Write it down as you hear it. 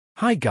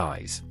Hi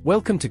guys,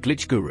 welcome to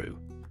Glitch Guru.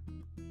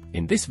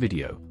 In this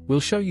video, we'll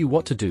show you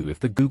what to do if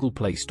the Google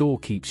Play Store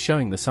keeps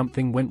showing the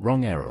something went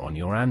wrong error on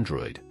your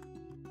Android.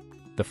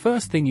 The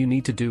first thing you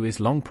need to do is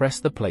long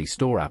press the Play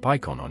Store app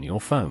icon on your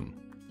phone.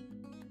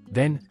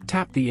 Then,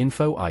 tap the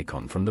info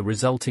icon from the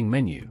resulting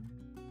menu.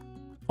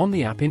 On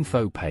the app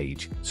info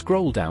page,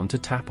 scroll down to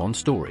tap on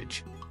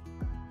storage.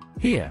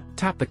 Here,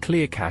 tap the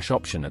clear cache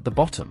option at the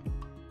bottom.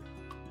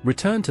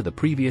 Return to the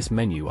previous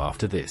menu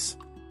after this.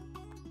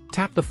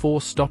 Tap the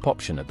force stop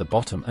option at the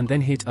bottom and then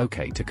hit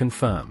OK to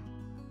confirm.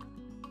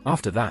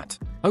 After that,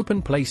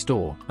 open Play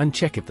Store and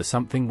check if the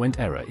something went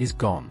error is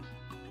gone.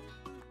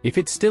 If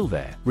it's still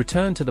there,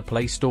 return to the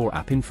Play Store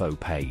app info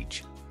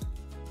page.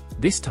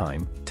 This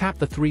time, tap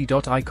the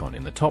three-dot icon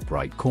in the top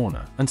right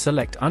corner and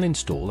select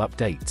Uninstall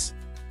Updates.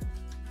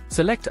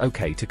 Select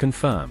OK to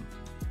confirm.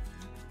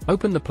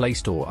 Open the Play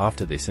Store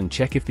after this and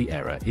check if the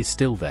error is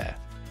still there.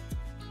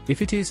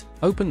 If it is,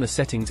 open the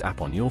Settings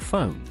app on your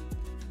phone.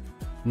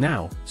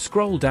 Now,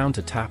 scroll down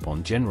to tap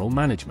on General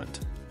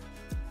Management.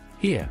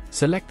 Here,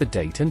 select the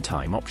Date and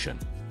Time option.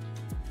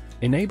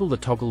 Enable the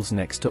toggles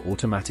next to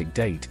Automatic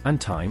Date and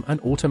Time and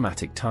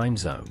Automatic Time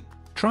Zone.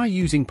 Try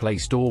using Play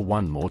Store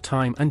one more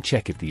time and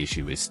check if the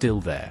issue is still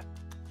there.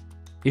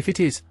 If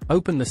it is,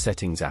 open the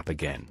Settings app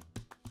again.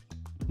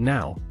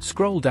 Now,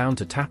 scroll down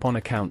to tap on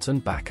Accounts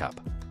and Backup.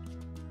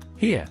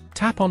 Here,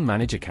 tap on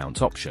Manage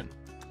Accounts option.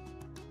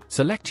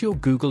 Select your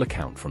Google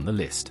account from the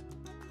list.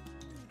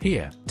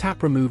 Here,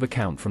 tap Remove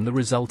Account from the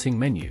resulting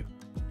menu.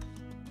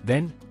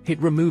 Then, hit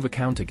Remove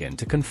Account again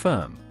to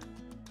confirm.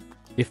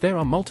 If there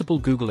are multiple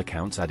Google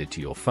accounts added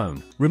to your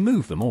phone,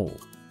 remove them all.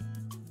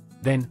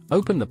 Then,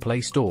 open the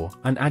Play Store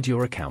and add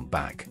your account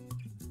back.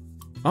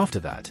 After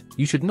that,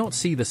 you should not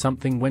see the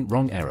something went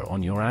wrong error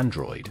on your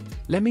Android.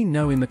 Let me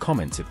know in the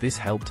comments if this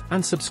helped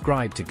and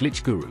subscribe to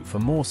Glitch Guru for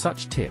more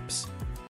such tips.